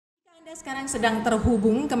Anda sekarang sedang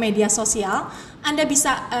terhubung ke media sosial, Anda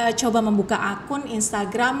bisa coba membuka akun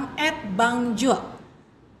Instagram @bangjol.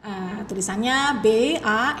 Tulisannya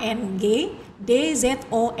BANGDZOEL.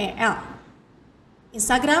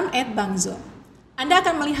 Instagram @bangjol. Anda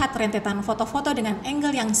akan melihat rentetan foto-foto dengan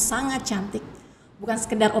angle yang sangat cantik. Bukan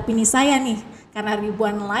sekedar opini saya nih, karena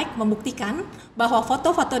ribuan like membuktikan bahwa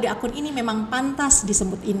foto-foto di akun ini memang pantas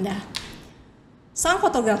disebut indah. Sang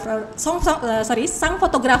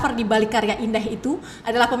fotografer di balik karya indah itu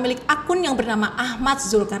adalah pemilik akun yang bernama Achmad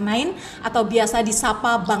Zulkarnain atau biasa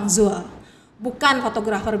disapa Bang Zul. Bukan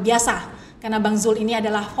fotografer biasa, karena Bang Zul ini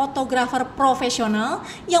adalah fotografer profesional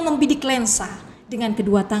yang membidik lensa dengan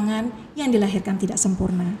kedua tangan yang dilahirkan tidak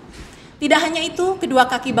sempurna. Tidak hanya itu, kedua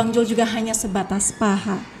kaki Bang Zul juga hanya sebatas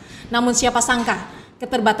paha. Namun siapa sangka,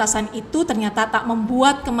 keterbatasan itu ternyata tak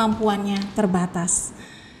membuat kemampuannya terbatas.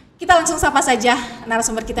 Kita langsung sapa saja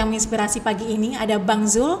narasumber kita yang menginspirasi pagi ini, ada Bang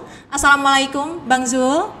Zul. Assalamualaikum Bang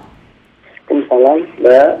Zul. Waalaikumsalam,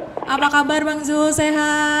 Mbak. Apa kabar Bang Zul,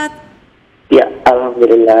 sehat? Ya,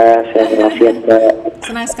 alhamdulillah sehat walafiat, Mbak.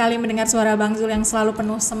 Senang sekali mendengar suara Bang Zul yang selalu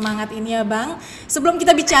penuh semangat ini ya Bang. Sebelum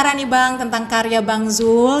kita bicara nih Bang tentang karya Bang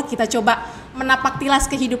Zul, kita coba menapak tilas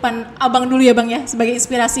kehidupan Abang dulu ya Bang ya, sebagai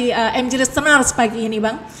inspirasi MG Listeners pagi ini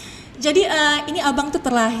Bang. Jadi ini abang tuh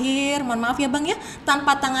terlahir, mohon maaf ya bang ya,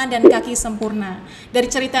 tanpa tangan dan kaki sempurna. Dari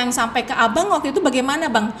cerita yang sampai ke abang waktu itu bagaimana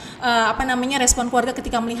bang? Respon keluarga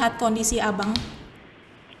ketika melihat kondisi abang?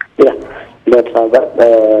 Ya, buat sahabat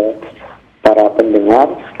para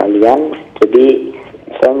pendengar sekalian, jadi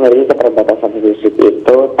saya memiliki keterbatasan fisik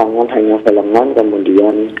itu tangan hanya selengan,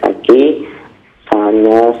 kemudian kaki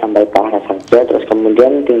hanya sampai paha saja, terus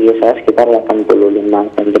kemudian tinggi saya sekitar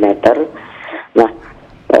 85 cm. Nah,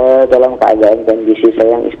 dalam keadaan kondisi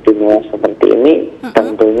saya yang istimewa seperti ini,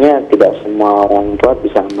 tentunya tidak semua orang tua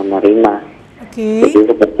bisa menerima. Jadi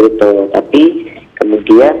seperti itu. Tapi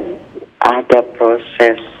kemudian ada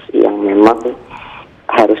proses yang memang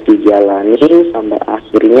harus dijalani sampai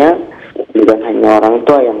akhirnya bukan hanya orang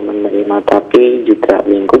tua yang menerima, tapi juga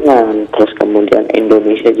lingkungan, terus kemudian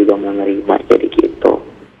Indonesia juga menerima. Jadi gitu.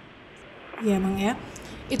 Iya bang ya.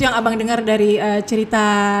 Itu yang abang dengar dari cerita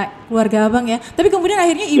keluarga abang ya. Tapi kemudian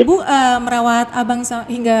akhirnya ibu merawat abang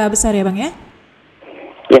hingga besar ya bang ya?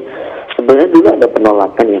 Ya, sebenarnya dulu ada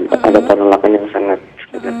penolakan ya, ada penolakan yang sangat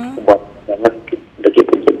kuat banget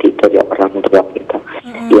begitu. Jadi dari orang tua kita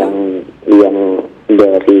yang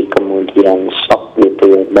dari kemudian shock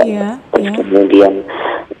gitu ya, Mbak. Terus kemudian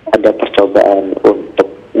ada percobaan untuk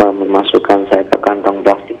memasukkan saya ke kantong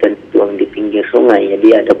plastik dan buang di pinggir sungai.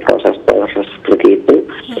 Jadi ada proses-proses seperti itu.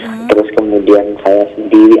 Terus kemudian saya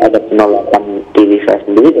sendiri ada penolakan diri saya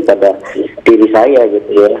sendiri kepada diri saya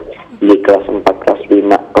gitu ya. Di kelas 4, kelas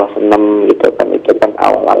 5, kelas 6 gitu kan. Itu kan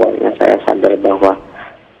awal-awalnya saya sadar bahwa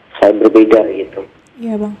saya berbeda gitu.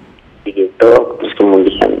 Iya bang. Begitu. Terus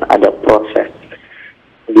kemudian ada proses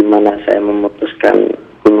di mana saya memutuskan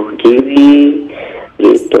bunuh diri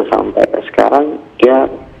gitu sampai sekarang ya.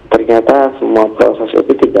 Ternyata semua proses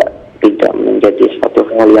itu tidak menjadi suatu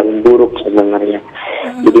hal yang buruk sebenarnya.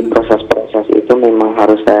 Jadi proses-proses itu memang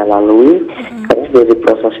harus saya lalui, karena dari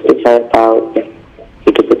proses itu saya tahu ya,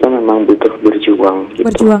 hidup itu memang butuh berjuang. Gitu.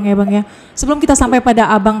 Berjuang ya bang ya. Sebelum kita sampai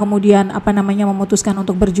pada abang kemudian memutuskan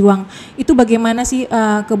untuk berjuang, itu bagaimana sih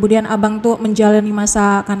kemudian abang tuh menjalani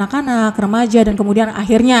masa kanak-kanak, remaja dan kemudian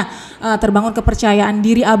akhirnya terbangun kepercayaan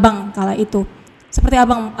diri abang kala itu. Seperti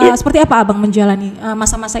apa abang menjalani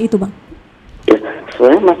masa-masa itu bang? Ya,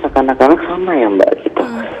 sebenarnya masa kanak-kanak sama ya mbak gitu,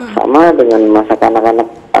 sama dengan masa kanak-kanak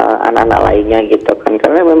anak-anak lainnya gitu kan,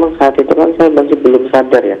 karena memang saat itu kan saya masih belum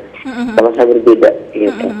sadar ya kalau saya berbeda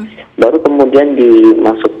gitu. Baru kemudian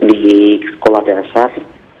masuk di sekolah dasar,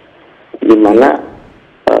 di mana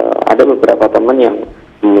ada beberapa teman yang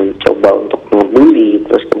mencoba untuk ngebully,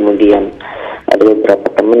 terus kemudian ada beberapa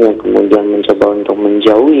teman yang kemudian mencoba untuk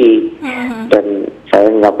menjauhi, dan saya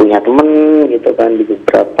nggak punya teman gitu kan. Di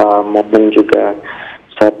beberapa momen juga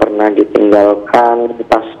saya pernah ditinggalkan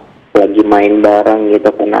pas lagi main bareng gitu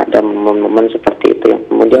kan, ada momen-momen seperti itu yang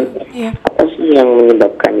kemudian apa sih yang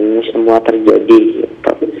menyebabkan ini semua terjadi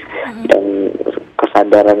gitu. Dan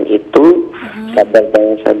kesadaran itu, sadar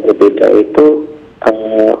bahwa saya berbeda itu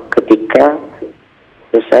ketika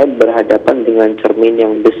saya berhadapan dengan cermin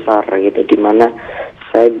yang besar gitu, di mana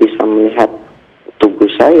saya bisa melihat tubuh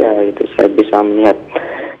saya gitu, saya bisa melihat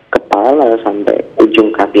kepala sampai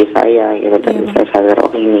ujung kaki saya gitu, dan saya sadar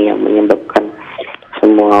ini yang menyebabkan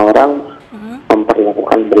semua orang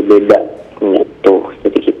memperlakukan berbeda gitu.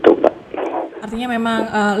 Jadi gitu, Mbak. Artinya memang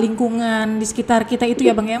lingkungan di sekitar kita itu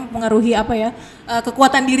ya Bang ya mempengaruhi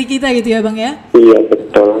kekuatan diri kita gitu ya Bang ya? Iya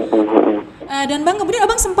betul. Dan Bang, kemudian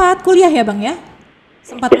Abang sempat kuliah ya Bang ya?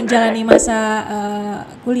 Sempat menjalani masa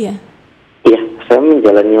kuliah? Iya, saya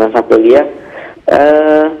menjalani masa kuliah.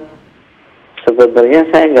 Sebenarnya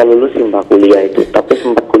saya nggak lulus Mbak kuliah itu, tapi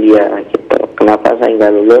sempat kuliah gitu. Kenapa saya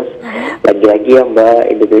nggak lulus? Lagi-lagi ya Mbak,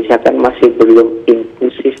 Indonesia kan masih belum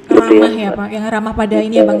inklusif gitu Ramah ya ya Pak, yang ramah pada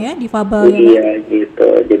ini ya Bang ya, difabel ya Bang? Iya gitu.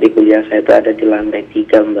 Jadi kuliah saya itu ada di lantai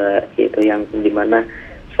 3 Mbak, gitu, yang dimana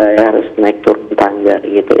saya harus naik turun tangga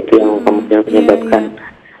gitu. Itu yang kemudian menyebabkan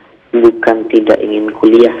bukan tidak ingin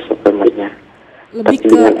kuliah sebenarnya, lebih tapi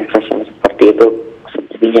dengan akses yang seperti itu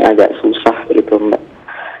sepertinya agak susah gitu Mbak,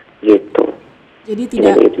 gitu. Jadi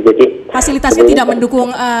tidak, jadi fasilitasnya tidak mendukung,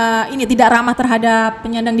 ini tidak ramah terhadap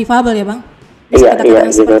penyandang difabel ya Bang? Iya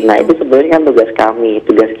gitu. Nah itu sebenarnya kan tugas kami,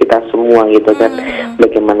 tugas kita semua gitu kan.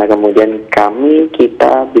 Bagaimana kemudian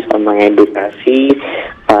kita bisa mengedukasi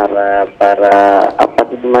para apa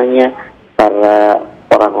namanya, para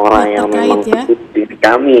orang-orang yang memang peduli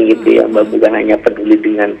kami gitu ya Mbak, bukan hanya peduli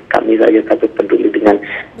dengan kami saja, tapi peduli dengan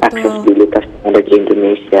aksesibilitas yang ada di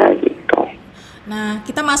Indonesia gitu. Nah,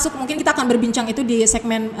 kita masuk, mungkin kita akan berbincang itu di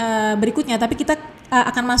segmen berikutnya, tapi kita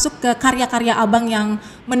akan masuk ke karya-karya Abang yang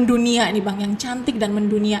mendunia nih Bang, yang cantik dan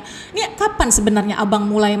mendunia. Ini kapan sebenarnya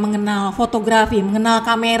Abang mulai mengenal fotografi, mengenal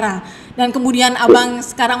kamera, dan kemudian Abang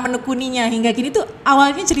sekarang menekuninya hingga kini tuh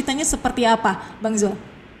awalnya ceritanya seperti apa, Bang Zul?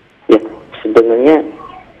 Ya, sebenarnya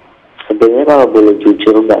kalau boleh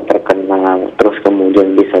jujur nggak terkenal, terus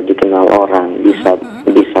kemudian bisa dikenal orang, bisa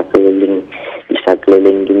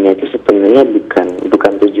keliling dunia, itu sebenarnya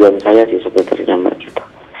bukan tujuan saya sih sebenarnya Mbak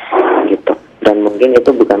gitu. Dan mungkin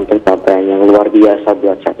itu bukan pencapaian yang luar biasa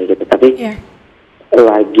buat saya gitu, tapi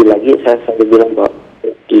lagi-lagi saya selalu bilang bahwa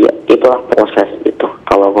iya, itulah proses gitu.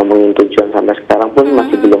 Kalau ngomongin tujuan sampai sekarang pun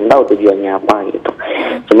masih belum tahu tujuannya apa gitu.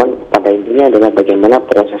 Cuman pada intinya adalah bagaimana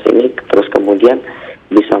proses ini terus kemudian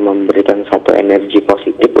bisa memberikan satu energi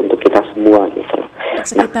positif untuk kita semua gitu.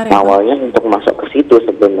 Nah, awalnya untuk masuk ke situ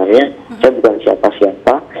sebenarnya saya bukan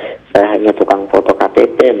siapa-siapa, saya hanya tukang foto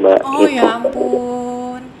KTP Mbak gitu. Ya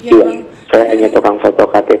ampun. Iya, saya hanya tukang foto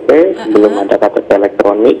KTP, belum ada KTP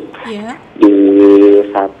elektronik. Di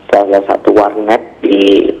salah satu warnet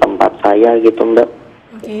di tempat saya gitu Mbak.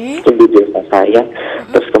 Itu di desa saya.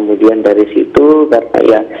 Terus kemudian dari situ karena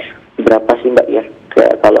ya berapa sih Mbak ya,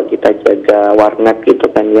 kalau kita jaga warnet gitu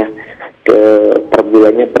kan ya, per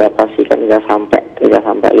bulannya berapa sih kan, nggak sampai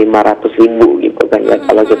 500.000 gitu kan ya,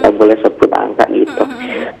 kalau kita boleh sebut angka gitu.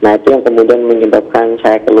 Nah itu yang kemudian menyebabkan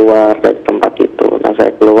saya keluar dari tempat itu. Nah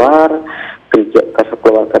saya keluar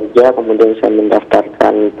kerja, kemudian saya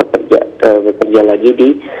mendaftarkan bekerja lagi di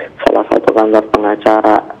salah satu kantor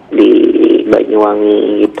pengacara di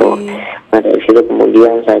Banyuwangi gitu. Nah dari situ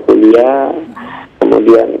kemudian saya kuliah,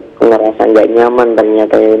 kemudian ngerasa nggak nyaman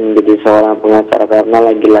ternyata menjadi seorang pengacara, karena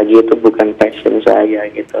lagi-lagi itu bukan passion saya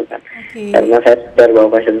gitu kan. Karena saya sadar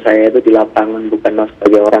bahwa passion saya itu di lapangan, bukan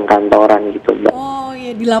sebagai orang kantoran gitu Mbak. Oh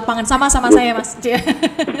iya, di lapangan, sama-sama saya Mas.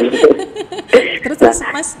 Terus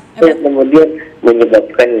Mas, kemudian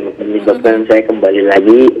menyebabkan saya kembali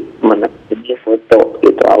lagi menekuni foto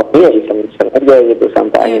gitu. Awalnya iseng-iseng aja gitu,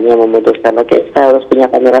 sampai akhirnya memutuskan oke, saya harus punya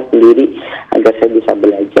kamera sendiri agar saya bisa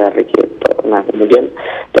belajar gitu. Nah kemudian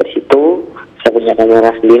dari situ saya punya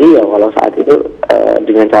kamera sendiri ya, walau saat itu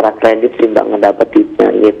dengan cara kredit sih Mbak ngedapetinnya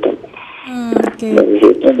gitu. Dari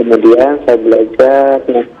situ kemudian saya belajar,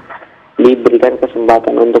 diberikan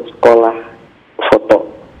kesempatan untuk sekolah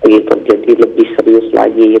foto gitu, jadi lebih serius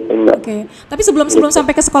lagi gitu Mbak. Tapi sebelum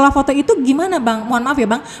sampai ke sekolah foto itu gimana Bang? Mohon maaf ya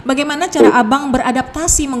Bang, bagaimana cara Abang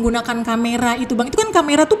beradaptasi menggunakan kamera itu Bang? Itu kan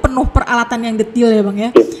kamera tuh penuh peralatan yang detail ya Bang ya.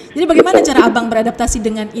 Jadi bagaimana cara Abang beradaptasi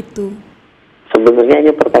dengan itu? Sebenarnya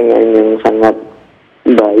ini pertanyaan yang sangat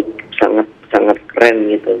baik, sangat keren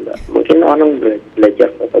gitu Mbak. Mungkin orang belajar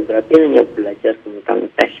fotografi hanya belajar tentang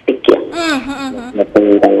teknik ya,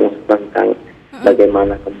 tentang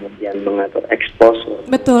bagaimana kemudian mengatur exposure,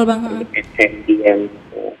 betul Bang, ambient,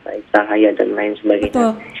 cahaya dan lain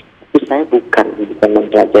sebagainya. Tapi saya bukan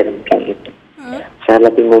mempelajari tentang itu. Saya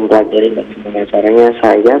lebih mempelajari bagaimana caranya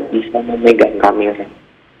saya bisa memegang kamera.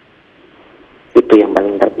 Itu yang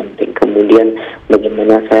paling terpenting. Kemudian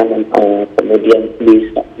bagaimana saya kemudian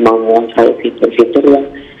bisa menguasai fitur-fitur yang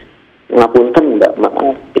ngapunten Mbak,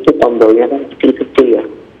 maaf itu tombolnya kan kecil-kecil ya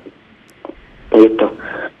gitu.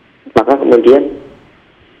 Maka kemudian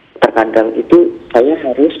terkadang itu saya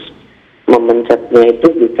harus memencetnya itu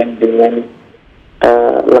bukan dengan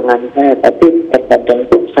lengan saya, tapi terkadang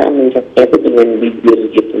itu saya mencetnya itu dengan bibir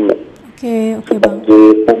gitu Mbak. Seperti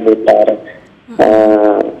pemutar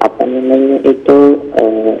apa namanya itu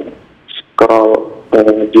scroll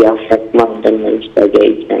diafragma dan lain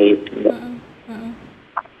sebagainya itu Mbak.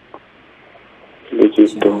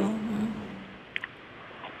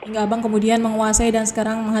 hingga abang kemudian menguasai dan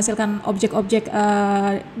sekarang menghasilkan objek-objek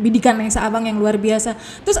bidikan lensa abang yang luar biasa.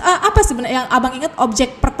 Terus apa sebenarnya yang abang ingat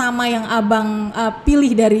objek pertama yang abang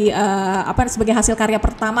pilih dari sebagai hasil karya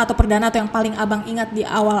pertama atau perdana, atau yang paling abang ingat di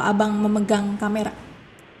awal abang memegang kamera?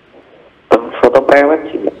 Foto prewed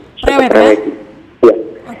sih, Mbak. Prewed ya? Iya.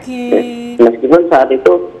 Oke. Meskipun saat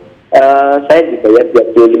itu saya dibayar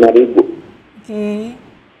 25.000. Oke.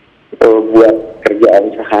 Buat kerjaan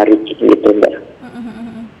sehari gitu, Mbak.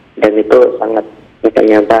 Dan itu sangat,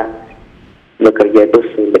 ternyata bekerja itu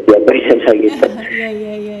sulit ya biasa gitu.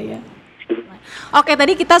 Iya. Oke,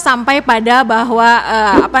 tadi kita sampai pada bahwa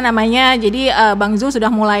jadi Bang Zul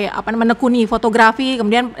sudah mulai menekuni fotografi,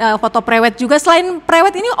 kemudian foto prewed juga. Selain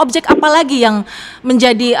prewed ini, objek apa lagi yang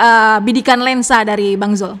menjadi bidikan lensa dari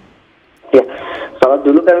Bang Zul? Ya, kalau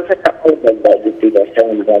dulu kan saya belajar gitu ya,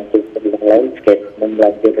 saya membantu tentang landscape,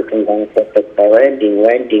 belajar tentang foto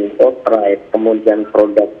wedding, portrait, kemudian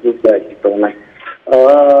produk juga gitu. Nah,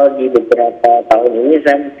 di beberapa tahun ini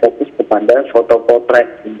saya fokus kepada foto potret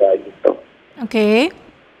juga gitu. Oke.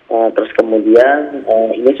 Terus kemudian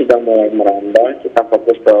ini sudah mulai merambah, kita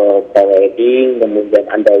fokus ke wedding, kemudian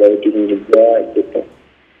ada wedding juga gitu.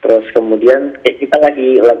 Terus kemudian kita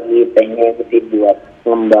lagi pengen sih buat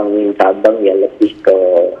ngembangin cabang ya, lebih ke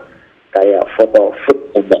kayak foto food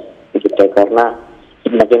juga gitu, karena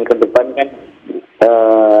semakin ke depan kan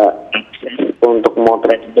untuk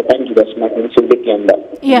motret itu kan juga semakin sulit ya, Mbak.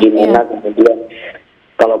 Dimana kemudian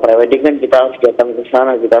kalau prewedding kan kita harus datang ke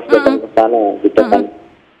sana, gitu kan.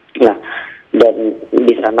 Nah, dan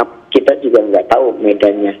di sana kita juga nggak tahu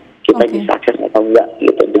medannya, kita bisa akses atau enggak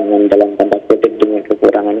gitu, dengan dalam tanda kutip dengan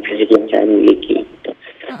kekurangan fisik yang saya miliki gitu.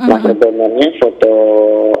 Nah, sebenarnya foto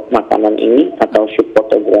makanan ini atau food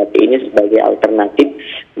fotografi ini sebagai alternatif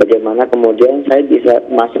bagaimana kemudian saya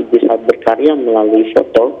masih bisa berkarya melalui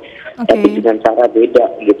foto, tapi dengan cara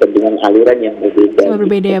beda gitu, dengan aliran yang berbeda.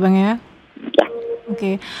 Berbeda gitu. Ya Bang ya? Ya.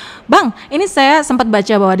 Oke. Bang, ini saya sempat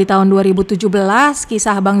baca bahwa di tahun 2017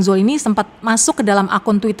 kisah Bang Zul ini sempat masuk ke dalam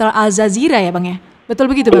akun Twitter Al Jazeera ya Bang ya? Betul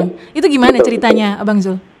begitu Bang? Itu gimana ceritanya Bang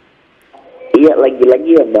Zul? Iya,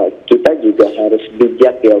 lagi-lagi ya Mbak, kita juga harus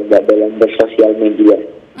bijak ya Mbak dalam bersosial media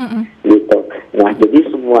gitu. Nah, jadi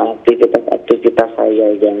semua aktivitas saya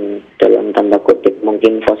yang dalam tanda kutip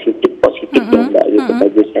mungkin positif ya Mbak gitu,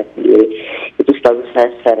 bagi saya sendiri itu selalu saya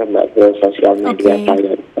share Mbak ke sosial media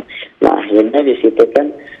saya gitu. Nah, akhirnya di situ kan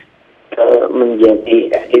menjadi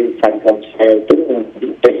Instagram saya itu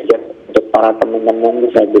untuk para teman-teman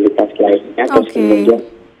disabilitas lainnya. Terus kemudian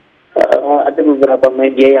ada beberapa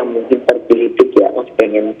media yang mungkin terpilih ya,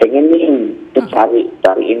 pengen nih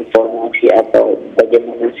cari informasi atau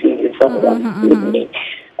bagaimana sih seorang ini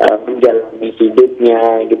menjalani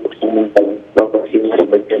hidupnya gitu, tentang profesinya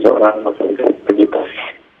sebagai seorang fotografer gitu.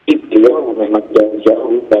 Beliau memang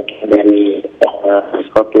jauh-jauh dari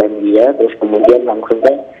Scotland dia, terus kemudian langsung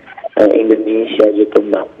ke Indonesia gitu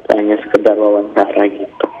Mbak, hanya sekedar wawancara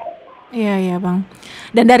gitu. Iya Bang.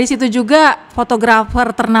 Dan dari situ juga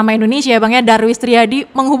fotografer ternama Indonesia ya Bang ya, Darwis Triadi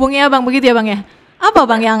menghubungi Abang begitu ya Bang ya? Apa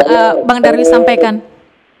Bang yang Bang Darwis sampaikan?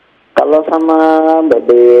 Kalau sama Mbak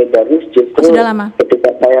Darwis justru sudah lama?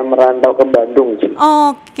 Ketika saya merantau ke Bandung.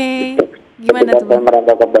 Oke. Gimana tuh? Saya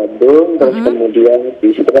merantau ke Bandung, terus kemudian di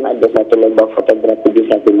situ kan ada satu lomba fotografi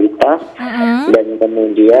disabilitas, dan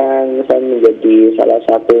kemudian saya menjadi salah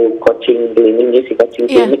satu coaching klinik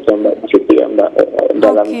ya Mbak di situ ya Mbak,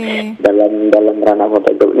 dalam ranah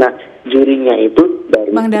fotografi. Nah, jurinya itu dari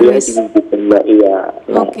Bang Darwis. Mbak, iya.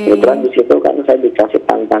 Nah, kebetulan di situ kan saya dikasih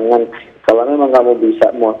tantangan, kalau memang kamu bisa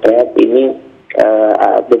motret ini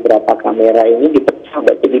beberapa kamera ini dipecah,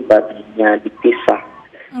 jadi baterainya dipisah.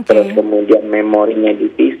 Terus kemudian memorinya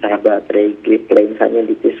dipisah, baterai grip lensanya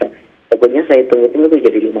dipisah. Pokoknya saya hitung itu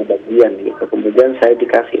jadi 5 bagian gitu. Kemudian saya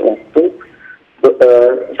dikasih waktu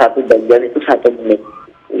satu bagian itu 1 menit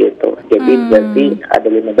gitu. Jadi berarti ada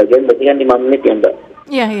 5 bagian, berarti kan 5 menit ya Mbak.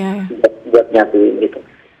 Iya. Buat nyatuin gitu.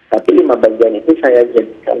 Tapi 5 bagian itu saya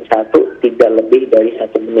jadikan tidak lebih dari 1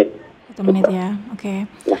 menit. 1 menit ya, oke.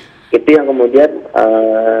 Nah, itu yang kemudian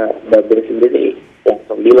Mbak Bir sendiri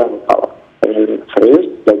langsung bilang kalau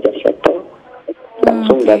serius belajar foto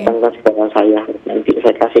langsung datang ke sekolah saya, nanti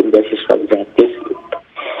saya kasih beasiswa gratis gitu.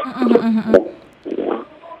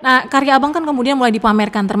 Nah, karya Abang kan kemudian mulai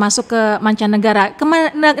dipamerkan termasuk ke mancanegara.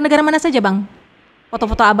 Negara mana saja Bang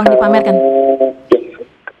foto-foto Abang dipamerkan?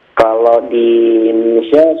 Kalau di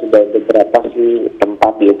Indonesia sudah beberapa sih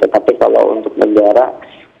tempat gitu, tapi kalau untuk negara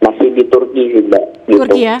masih di Turki sih Mbak gitu.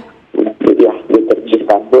 Turki ya? Iya, di Turki,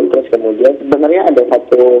 Istanbul. Terus kemudian sebenarnya ada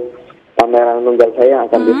satu pameran tunggal saya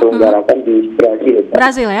akan diselenggarakan di Brasil.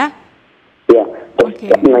 Brasil ya? Iya. Terus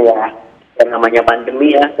karena ya yang namanya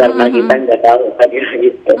pandemi ya, karena kita nggak tahu kan ya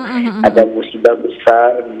gitu. Ada musibah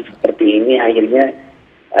besar seperti ini, akhirnya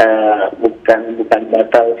bukan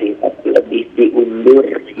batal sih, tapi lebih diundur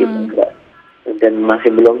gitu Mbak. Dan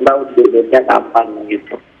masih belum tahu judulnya kapan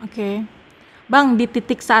gitu. Oke. Bang, di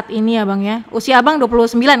titik saat ini ya Bang ya, usia Abang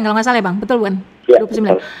 29 kalau nggak salah ya Bang, betul bukan? Ya, 29.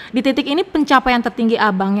 betul. Di titik ini pencapaian tertinggi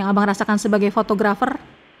Abang yang Abang rasakan sebagai fotografer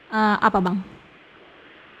apa Bang?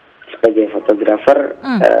 Sebagai fotografer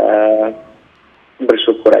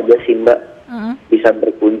bersyukur aja sih Mbak, bisa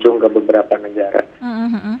berkunjung ke beberapa negara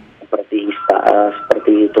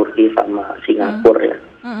seperti Turki sama Singapura ya,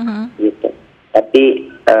 gitu. Tapi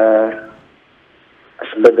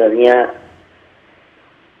sebenarnya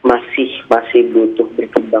masih butuh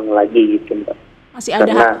berkembang lagi gitu Mbak. Masih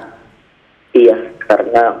ada.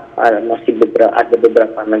 Karena ada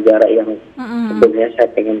beberapa negara yang sebenarnya saya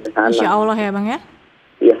pengen ke sana. Insya Allah ya Bang ya.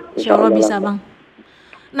 Iya, Insya Allah bisa Bang.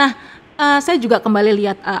 Nah, saya juga kembali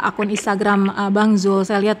lihat akun Instagram Bang Zul.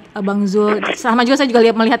 Saya lihat Bang Zul, sama juga saya juga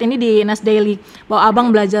melihat ini di Nas Daily, bahwa Abang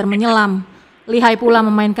belajar menyelam, lihai pula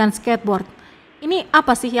memainkan skateboard. Ini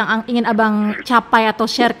apa sih yang ingin Abang capai atau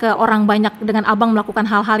share ke orang banyak dengan Abang melakukan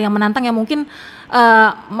hal-hal yang menantang yang mungkin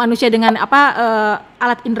manusia dengan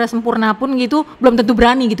alat indera sempurna pun gitu belum tentu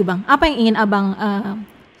berani gitu Bang. Apa yang ingin Abang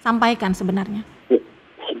sampaikan sebenarnya?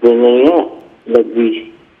 Sebenarnya lebih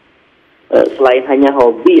selain hanya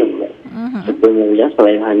hobi ya Mbak. Sebenarnya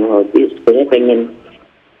selain hanya hobi, sebenarnya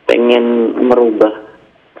pengen merubah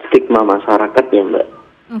stigma masyarakat ya Mbak.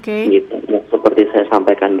 Gitu. Ya, seperti saya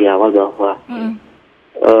sampaikan di awal bahwa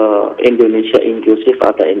Indonesia inklusif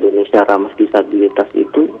atau Indonesia ramah disabilitas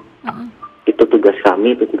itu tugas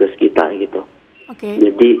kami, itu tugas kita gitu.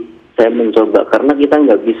 Jadi saya mencoba, karena kita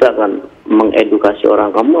nggak bisa kan mengedukasi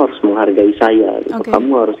orang, kamu harus menghargai saya, gitu.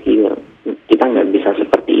 Kamu harus gini. Kita nggak bisa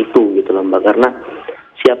seperti itu gitu loh Mbak, karena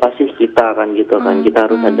siapa sih kita kan gitu kan, kita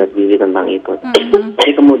harus sadar diri tentang itu.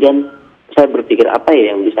 Jadi kemudian saya berpikir apa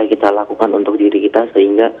ya yang bisa kita lakukan untuk diri kita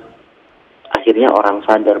sehingga akhirnya orang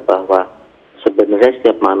sadar bahwa sebenarnya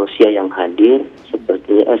setiap manusia yang hadir,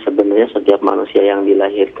 sebenarnya setiap manusia yang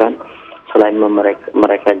dilahirkan, selain mereka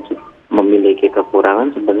memiliki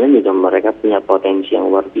kekurangan, sebenarnya juga mereka punya potensi yang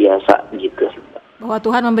luar biasa gitu. Bahwa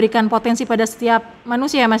Tuhan memberikan potensi pada setiap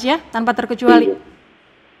manusia ya Mas ya, tanpa terkecuali.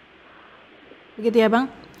 Begitu ya Bang?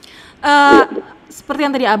 Seperti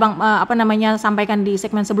yang tadi Abang sampaikan di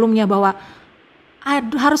segmen sebelumnya, bahwa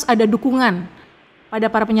harus ada dukungan pada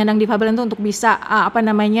para penyandang difabel itu untuk bisa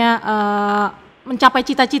mencapai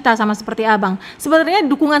cita-cita sama seperti Abang. Sebenarnya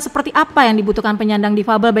dukungan seperti apa yang dibutuhkan penyandang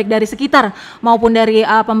difabel baik dari sekitar maupun dari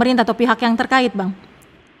pemerintah atau pihak yang terkait Bang?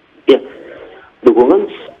 Ya, dukungan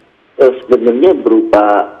sebenarnya berupa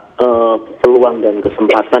peluang dan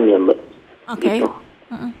kesempatan ya Mbak. Gitu.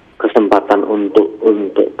 Kesempatan untuk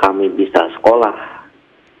kami bisa sekolah,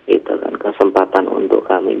 gitu kan, kesempatan untuk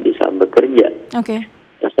kami bisa bekerja,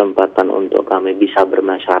 kesempatan untuk kami bisa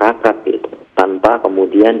bermasyarakat, gitu, tanpa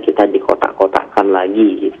kemudian kita dikotak-kotakkan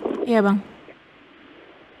lagi, gitu. Iya Bang,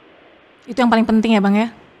 itu yang paling penting ya Bang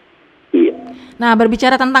ya. Iya. Nah,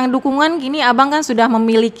 berbicara tentang dukungan, kini Abang kan sudah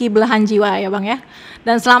memiliki belahan jiwa ya Bang ya,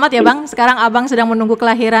 dan selamat ya Bang, sekarang Abang sedang menunggu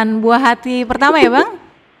kelahiran buah hati pertama ya Bang.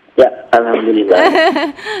 Ya, alhamdulillah.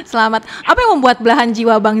 Selamat. Apa yang membuat belahan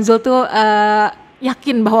jiwa Bang Zul tuh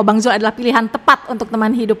yakin bahwa Bang Zul adalah pilihan tepat untuk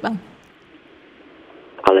teman hidup Bang?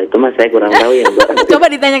 Kalau itu mas saya kurang tahu ya Mbak. Coba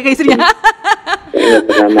ditanya ke istrinya.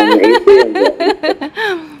 Namanya itu ya Mbak.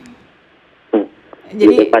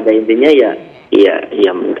 Jadi pada intinya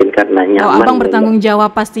ya mungkin karena nyaman. Abang bertanggung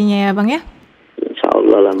jawab pastinya ya Bang ya. Insya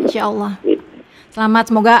Allah lah Mbak. Insya Allah.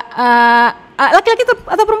 Selamat, semoga laki-laki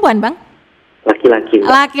atau perempuan Bang?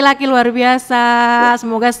 Laki-laki luar biasa.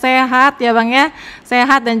 Semoga sehat ya Bang ya,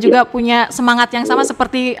 sehat dan juga punya semangat yang sama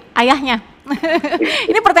seperti ayahnya.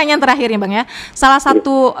 Ini pertanyaan terakhir ya Bang ya. Salah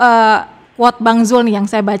satu quote Bang Zul nih yang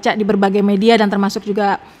saya baca di berbagai media dan termasuk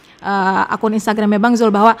juga akun Instagramnya Bang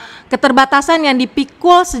Zul, bahwa keterbatasan yang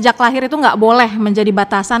dipikul sejak lahir itu nggak boleh menjadi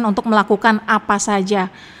batasan untuk melakukan apa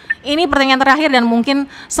saja. Ini pertanyaan terakhir dan mungkin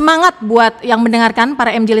semangat buat yang mendengarkan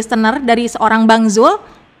para MJ listener dari seorang Bang Zul.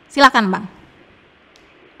 Silakan Bang.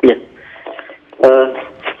 Ya,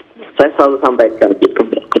 saya selalu sampaikan itu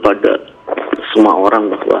kepada semua orang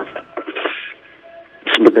bahwa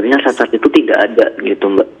sebenarnya cacat itu tidak ada gitu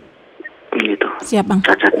Mbak, gitu. Siap Bang.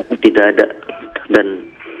 Cacat itu tidak ada, dan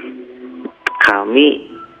kami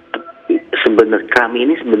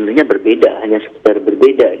ini sebenarnya berbeda, hanya sekedar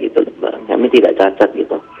berbeda gitu Mbak. Kami tidak cacat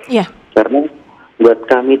gitu. Iya. Karena buat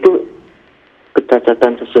kami itu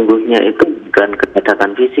kecacatan sesungguhnya itu bukan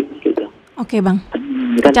kecacatan fisik gitu. Oke Bang.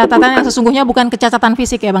 Kecacatan yang sesungguhnya bukan kecacatan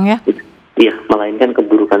fisik ya Bang ya? Iya, melainkan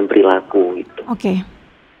keburukan perilaku gitu. Oke.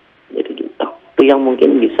 Jadi gitu. Itu yang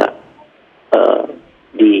mungkin bisa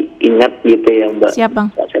diingat gitu ya Mbak. Siap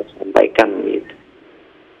Bang. Bisa saya sampaikan gitu.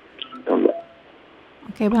 Gitu, Mbak.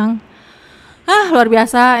 Oke Bang. Luar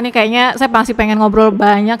biasa. Ini kayaknya saya masih pengen ngobrol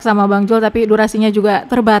banyak sama Bang Jul, tapi durasinya juga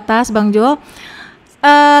terbatas Bang Jul.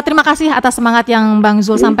 Terima kasih atas semangat yang Bang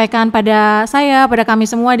Zul sampaikan pada saya, pada kami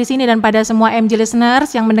semua di sini dan pada semua MG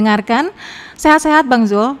listeners yang mendengarkan. Sehat-sehat Bang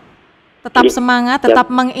Zul. Tetap semangat,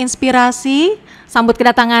 tetap menginspirasi. Sambut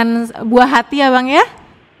kedatangan buah hati ya Bang ya.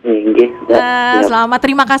 Selamat,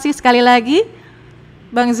 terima kasih sekali lagi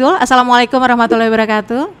Bang Zul. Assalamualaikum warahmatullahi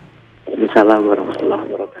wabarakatuh. Waalaikumsalam warahmatullahi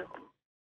wabarakatuh.